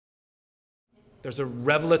There's a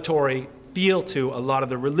revelatory feel to a lot of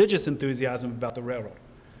the religious enthusiasm about the railroad.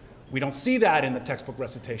 We don't see that in the textbook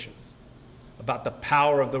recitations about the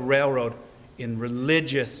power of the railroad in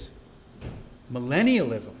religious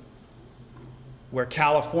millennialism, where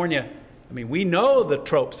California, I mean, we know the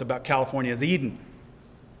tropes about California as Eden.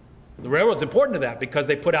 The railroad's important to that because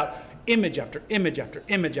they put out image after image after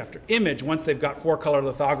image after image once they've got four-color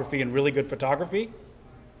lithography and really good photography.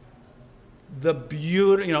 The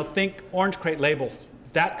beauty, you know, think orange crate labels,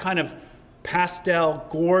 that kind of pastel,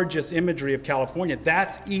 gorgeous imagery of California,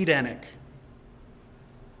 that's Edenic.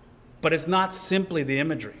 But it's not simply the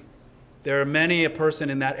imagery. There are many a person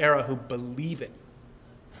in that era who believe it.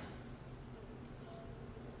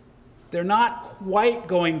 They're not quite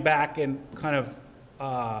going back in kind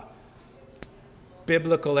of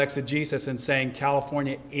biblical exegesis and saying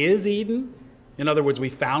California is Eden. In other words, we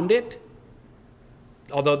found it.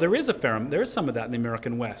 Although there is some of that in the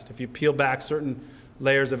American West. If you peel back certain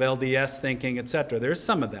layers of LDS thinking, etc., there's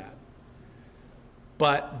some of that.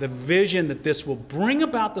 But the vision that this will bring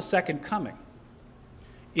about the second coming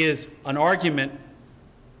is an argument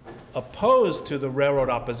opposed to the railroad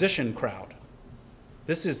opposition crowd.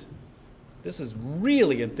 This is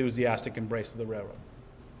really enthusiastic embrace of the railroad.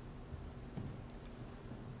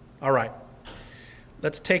 All right,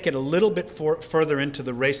 let's take it a little bit further into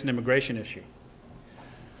the race and immigration issue.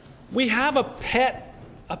 We have a pet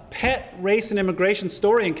race and immigration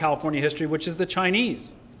story in California history, which is the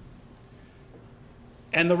Chinese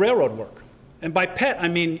and the railroad work. And by pet, I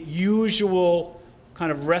mean usual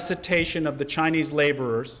kind of recitation of the Chinese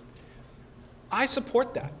laborers. I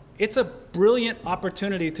support that. It's a brilliant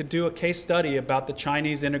opportunity to do a case study about the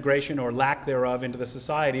Chinese integration or lack thereof into the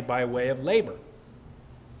society by way of labor.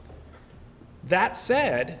 That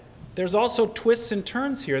said, there's also twists and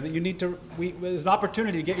turns here that you need to, there's an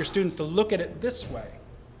opportunity to get your students to look at it this way.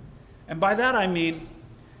 And by that I mean,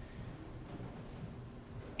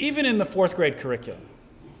 even in the 4th grade curriculum,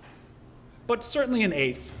 but certainly in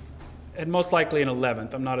 8th, and most likely in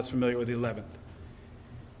 11th, I'm not as familiar with the 11th,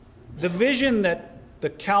 the vision that the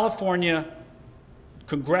California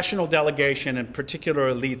congressional delegation and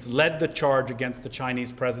particular elites led the charge against the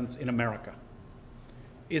Chinese presence in America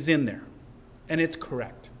is in there, and it's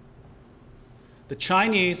correct. The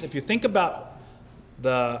Chinese, if you think about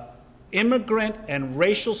the immigrant and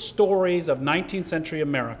racial stories of 19th century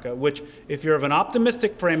America, which, if you're of an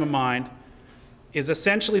optimistic frame of mind, is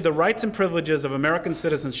essentially the rights and privileges of American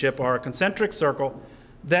citizenship are a concentric circle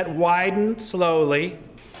that widened slowly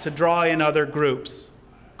to draw in other groups,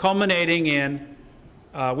 culminating in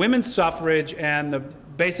women's suffrage and the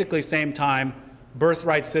basically same time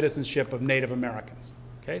birthright citizenship of Native Americans.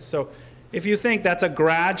 Okay, so if you think that's a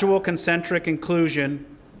gradual concentric inclusion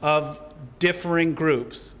of differing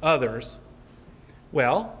groups, others,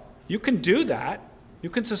 well, you can do that. You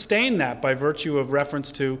can sustain that by virtue of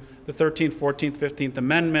reference to the 13th, 14th, 15th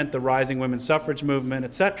Amendment, the rising women's suffrage movement,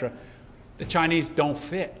 etc. The Chinese don't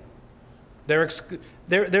fit.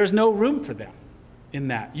 There's no room for them in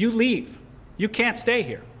that. You leave. You can't stay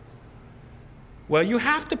here. Well, you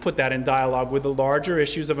have to put that in dialogue with the larger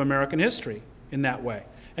issues of American history in that way.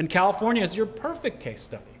 And California is your perfect case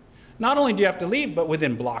study. Not only do you have to leave, but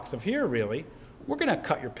within blocks of here, really, we're going to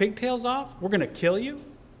cut your pigtails off. We're going to kill you.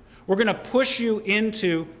 We're going to push you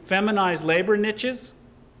into feminized labor niches,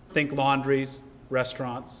 think laundries,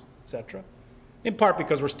 restaurants, etc. In part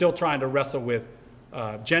because we're still trying to wrestle with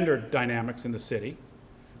gender dynamics in the city.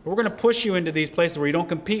 But we're going to push you into these places where you don't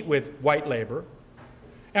compete with white labor.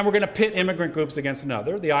 And we're going to pit immigrant groups against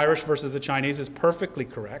another. The Irish versus the Chinese is perfectly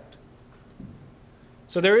correct.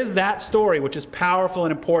 So there is that story, which is powerful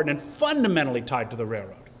and important and fundamentally tied to the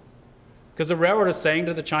railroad. Because the railroad is saying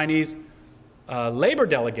to the Chinese labor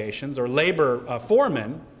delegations or labor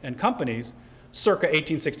foremen and companies circa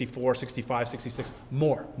 1864, 65, 66,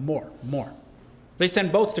 more. They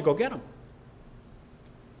send boats to go get them.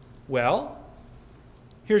 Well,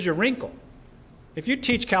 here's your wrinkle. If you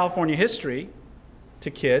teach California history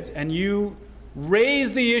to kids and you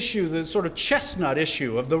raise the issue, the sort of chestnut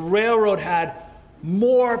issue of the railroad had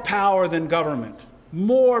more power than government,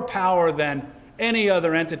 more power than any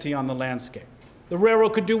other entity on the landscape. The railroad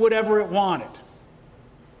could do whatever it wanted.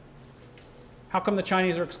 How come the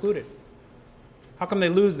Chinese are excluded? How come they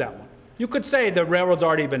lose that one? You could say the railroad's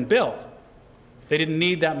already been built. They didn't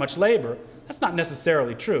need that much labor. That's not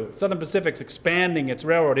necessarily true. Southern Pacific's expanding its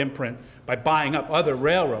railroad imprint by buying up other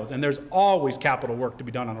railroads, and there's always capital work to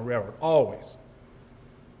be done on a railroad, always.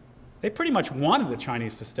 They pretty much wanted the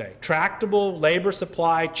Chinese to stay. Tractable, labor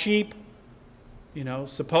supply, cheap, you know,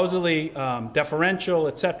 supposedly deferential,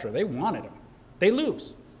 etc. They wanted them. They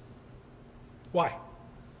lose. Why?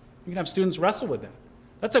 You can have students wrestle with that.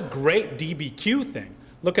 That's a great DBQ thing.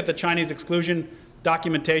 Look at the Chinese exclusion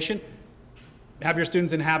documentation. Have your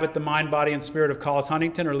students inhabit the mind, body, and spirit of Collis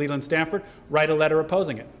Huntington or Leland Stanford. Write a letter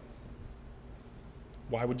opposing it.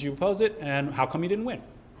 Why would you oppose it, and how come you didn't win?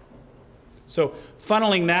 So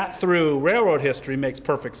funneling that through railroad history makes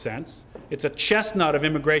perfect sense. It's a chestnut of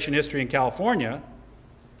immigration history in California,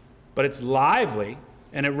 but it's lively,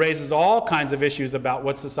 and it raises all kinds of issues about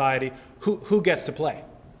what society, who gets to play,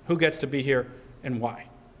 who gets to be here, and why.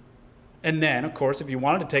 And then, of course, if you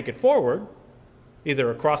wanted to take it forward,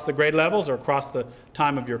 either across the grade levels or across the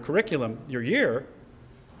time of your curriculum, your year,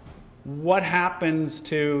 what happens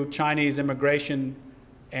to Chinese immigration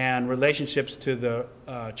and relationships to the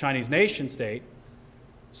Chinese nation state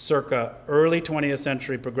circa early 20th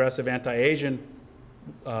century progressive anti-Asian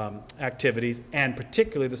activities, and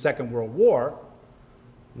particularly the Second World War,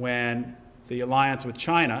 when the alliance with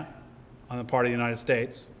China on the part of the United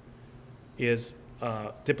States is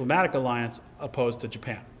a diplomatic alliance opposed to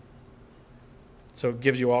Japan. So it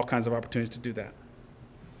gives you all kinds of opportunities to do that.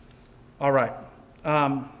 All right.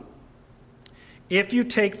 If you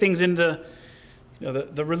take things into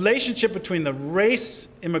the relationship between the race,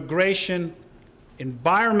 immigration,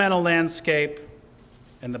 environmental landscape,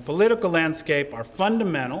 and the political landscape are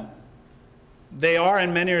fundamental. They are,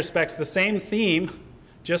 in many respects, the same theme,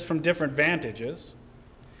 just from different vantages.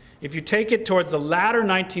 If you take it towards the latter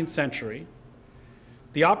 19th century,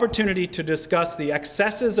 the opportunity to discuss the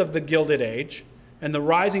excesses of the Gilded Age and the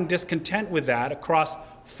rising discontent with that across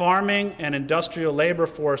farming and industrial labor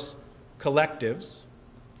force collectives,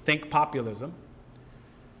 think populism.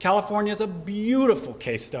 California is a beautiful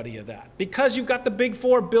case study of that, because you've got the Big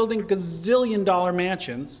Four building gazillion-dollar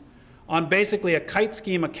mansions on basically a kite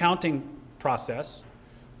scheme accounting process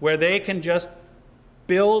where they can just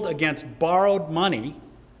build against borrowed money,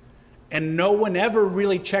 and no one ever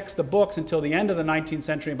really checks the books until the end of the 19th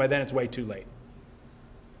century, and by then it's way too late.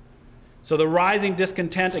 So the rising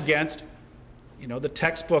discontent against, the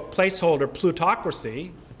textbook placeholder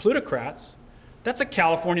plutocracy, the plutocrats, that's a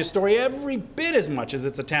California story every bit as much as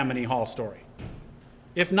it's a Tammany Hall story,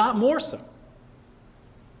 if not more so.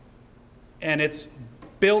 And it's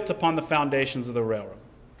built upon the foundations of the railroad,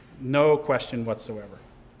 no question whatsoever.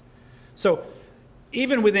 So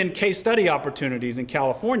even within case study opportunities in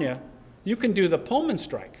California, you can do the Pullman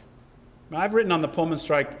strike. Now, I've written on the Pullman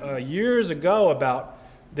strike years ago about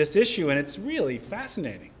this issue, and it's really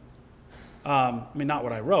fascinating. I mean, not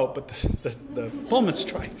what I wrote, but the Pullman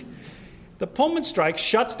strike. The Pullman strike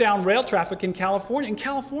shuts down rail traffic in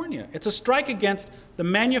California. It's a strike against the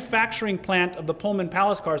manufacturing plant of the Pullman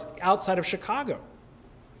Palace cars outside of Chicago.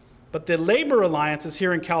 But the labor alliances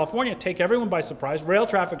here in California take everyone by surprise. Rail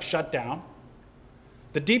traffic shut down.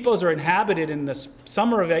 The depots are inhabited in the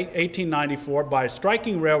summer of 1894 by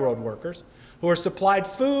striking railroad workers who are supplied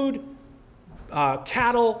food,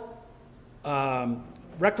 cattle,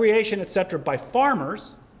 recreation, etc., by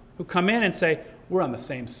farmers who come in and say, we're on the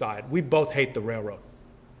same side. We both hate the railroad.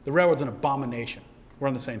 The railroad's an abomination. We're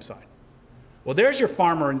on the same side. Well, there's your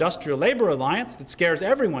farmer industrial labor alliance that scares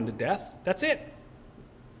everyone to death. That's it.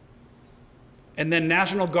 And then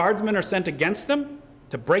National Guardsmen are sent against them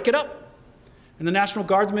to break it up. And the National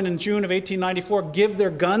Guardsmen in June of 1894 give their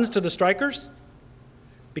guns to the strikers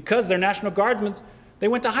because they're National Guardsmen. They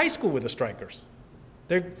went to high school with the strikers.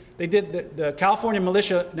 The California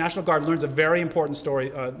Militia National Guard learns a very important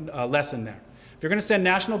lesson there. If you're going to send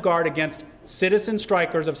National Guard against citizen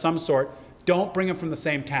strikers of some sort, don't bring them from the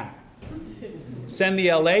same town. Send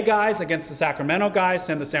the LA guys against the Sacramento guys,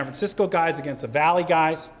 send the San Francisco guys against the Valley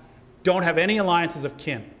guys. Don't have any alliances of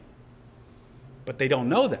kin. But they don't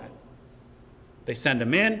know that. They send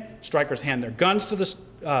them in, strikers hand their guns to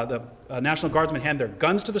the National Guardsmen hand their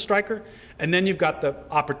guns to the striker, and then you've got the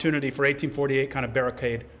opportunity for 1848 kind of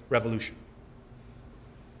barricade revolution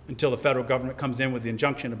until the federal government comes in with the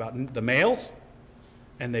injunction about the males,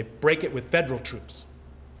 and they break it with federal troops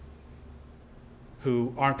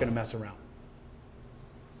who aren't going to mess around.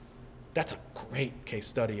 That's a great case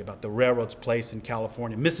study about the railroad's place in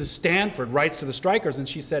California. Mrs. Stanford writes to the strikers, and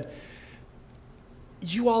she said,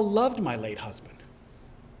 "You all loved my late husband."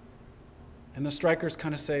 And the strikers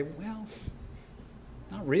kind of say, "Well,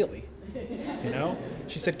 not really."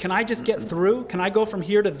 She said, "Can I just get through? Can I go from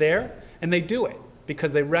here to there?" And they do it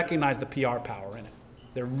because they recognize the PR power in it.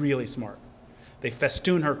 They're really smart. They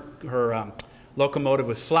festoon her locomotive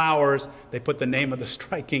with flowers. They put the name of the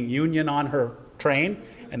striking union on her train,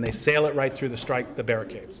 and they sail it right through the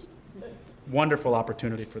barricades. Wonderful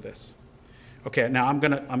opportunity for this. Okay, now I'm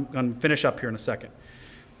gonna finish up here in a second.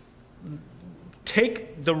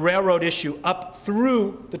 Take the railroad issue up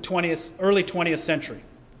through the early 20th century.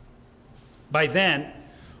 By then,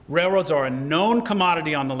 railroads are a known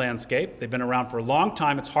commodity on the landscape. They've been around for a long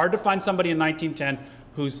time. It's hard to find somebody in 1910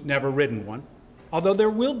 who's never ridden one, although there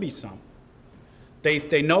will be some.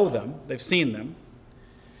 They know them. They've seen them.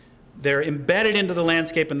 They're embedded into the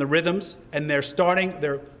landscape and the rhythms, and they're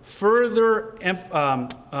further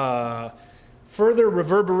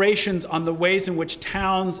reverberations on the ways in which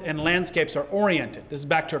towns and landscapes are oriented. This is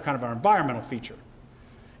back to kind of our environmental feature.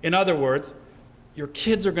 In other words, your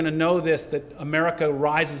kids are going to know this, that America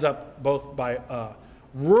rises up both by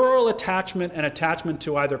rural attachment and attachment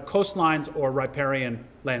to either coastlines or riparian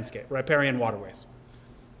landscape, riparian waterways.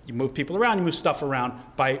 You move people around, you move stuff around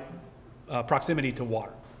by proximity to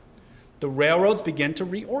water. The railroads begin to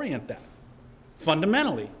reorient that.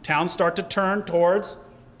 Fundamentally, towns start to turn towards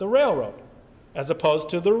the railroad as opposed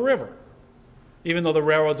to the river, even though the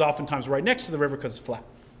railroad's oftentimes right next to the river because it's flat.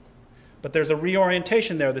 But there's a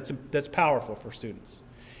reorientation there that's powerful for students.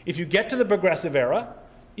 If you get to the progressive era,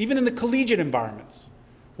 even in the collegiate environments,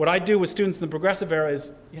 what I do with students in the progressive era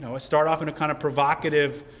is, I start off in a kind of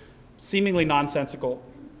provocative, seemingly nonsensical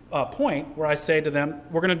point where I say to them,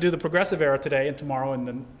 we're going to do the progressive era today and tomorrow and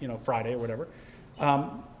then, Friday or whatever.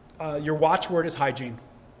 Your watchword is hygiene.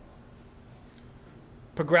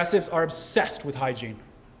 Progressives are obsessed with hygiene.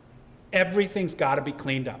 Everything's got to be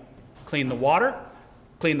cleaned up. Clean the water,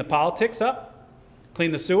 clean the politics up,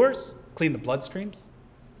 clean the sewers, clean the bloodstreams,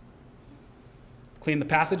 clean the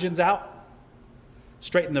pathogens out,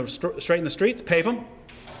 straighten the streets, pave them.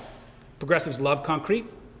 Progressives love concrete.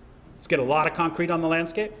 Let's get a lot of concrete on the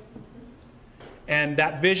landscape. And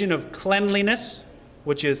that vision of cleanliness,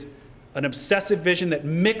 which is an obsessive vision that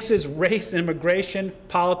mixes race, immigration,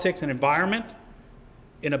 politics, and environment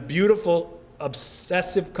in a beautiful,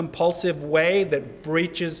 obsessive, compulsive way that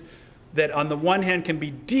breaches, that on the one hand can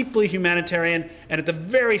be deeply humanitarian and at the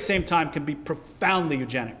very same time can be profoundly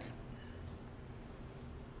eugenic.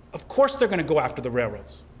 Of course they're going to go after the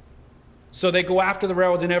railroads. So they go after the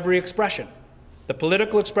railroads in every expression. The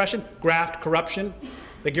political expression, graft, corruption.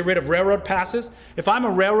 They get rid of railroad passes. If I'm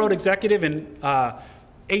a railroad executive in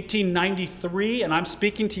 1893 and I'm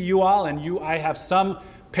speaking to you all and I have some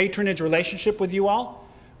patronage relationship with you all,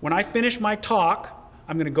 when I finish my talk,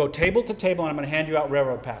 I'm going to go table to table and I'm going to hand you out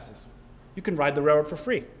railroad passes. You can ride the railroad for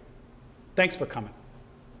free. Thanks for coming.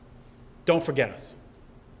 Don't forget us.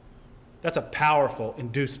 That's a powerful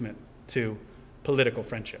inducement to political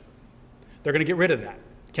friendship. They're going to get rid of that.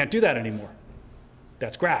 Can't do that anymore.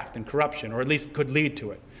 That's graft and corruption, or at least could lead to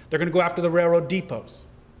it. They're going to go after the railroad depots,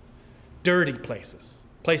 dirty places,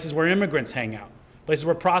 places where immigrants hang out, places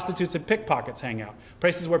where prostitutes and pickpockets hang out,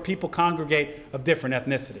 places where people congregate of different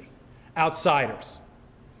ethnicity, outsiders.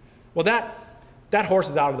 Well, that horse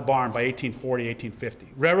is out of the barn by 1840, 1850.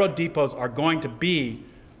 Railroad depots are going to be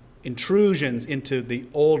intrusions into the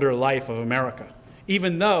older life of America,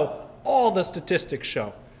 even though all the statistics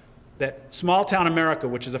show that small-town America,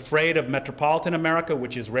 which is afraid of metropolitan America,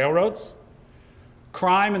 which is railroads,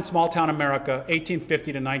 crime in small-town America,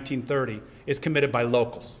 1850 to 1930, is committed by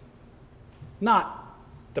locals, not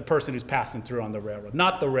the person who's passing through on the railroad,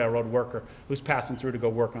 not the railroad worker who's passing through to go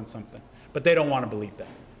work on something. But they don't want to believe that.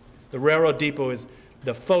 The railroad depot is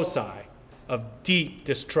the foci of deep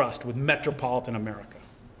distrust with metropolitan America.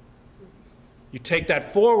 You take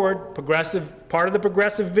that forward, part of the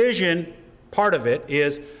progressive vision, part of it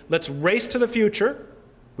is let's race to the future.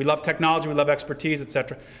 We love technology, we love expertise,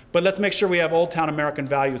 etc. But let's make sure we have old town American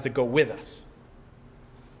values that go with us.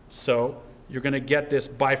 So you're going to get this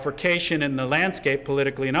bifurcation in the landscape,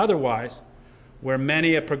 politically and otherwise, where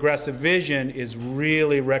many a progressive vision is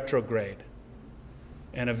really retrograde.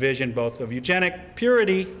 And a vision both of eugenic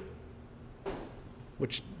purity,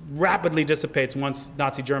 which rapidly dissipates once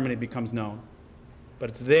Nazi Germany becomes known, but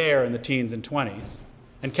it's there in the teens and 20s.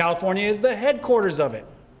 And California is the headquarters of it,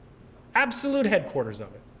 absolute headquarters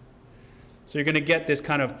of it. So you're going to get this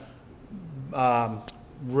kind of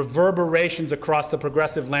reverberations across the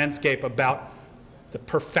progressive landscape about the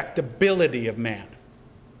perfectibility of man,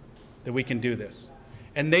 that we can do this.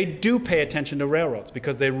 And they do pay attention to railroads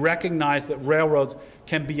because they recognize that railroads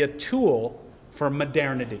can be a tool for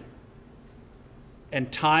modernity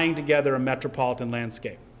and tying together a metropolitan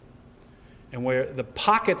landscape. And where the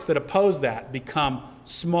pockets that oppose that become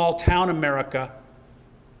small town America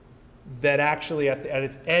that actually at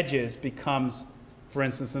its edges becomes, for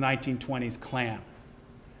instance, the 1920s Klan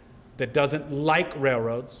that doesn't like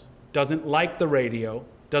railroads, doesn't like the radio,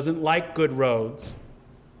 doesn't like good roads,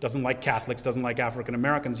 doesn't like Catholics, doesn't like African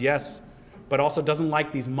Americans, yes, but also doesn't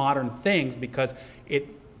like these modern things because it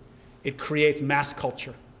creates mass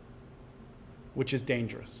culture, which is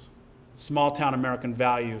dangerous. Small town American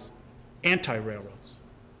values, anti-railroads.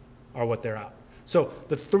 are what they're out. So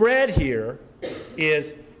the thread here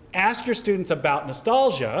is ask your students about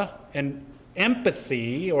nostalgia and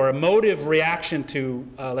empathy or emotive reaction to,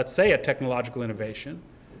 let's say, a technological innovation,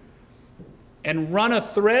 and run a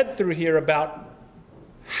thread through here about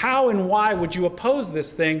how and why would you oppose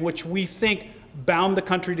this thing which we think bound the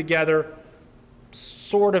country together,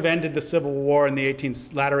 sort of ended the Civil War in the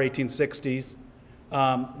latter 1860s,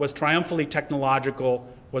 was triumphantly technological,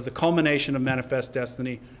 was the culmination of manifest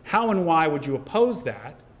destiny. How and why would you oppose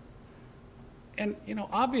that? And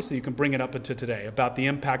obviously you can bring it up into today about the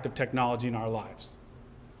impact of technology in our lives.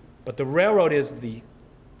 But the railroad is the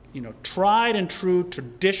tried and true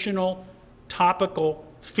traditional topical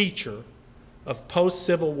feature of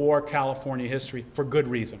post-Civil War California history for good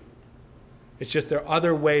reason. It's just there are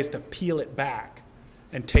other ways to peel it back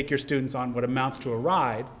and take your students on what amounts to a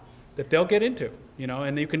ride that they'll get into,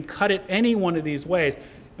 and you can cut it any one of these ways.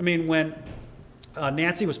 I mean, when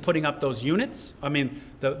Nancy was putting up those units,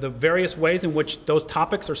 the various ways in which those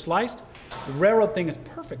topics are sliced, the railroad thing is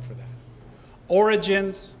perfect for that.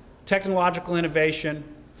 Origins, technological innovation,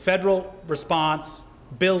 federal response,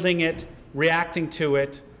 building it, reacting to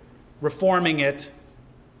it, reforming it.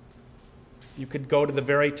 You could go to the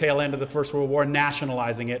very tail end of the First World War,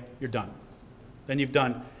 nationalizing it, you're done. Then you've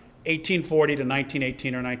done 1840 to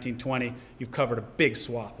 1918 or 1920, you've covered a big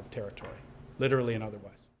swath of territory, literally and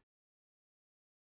otherwise.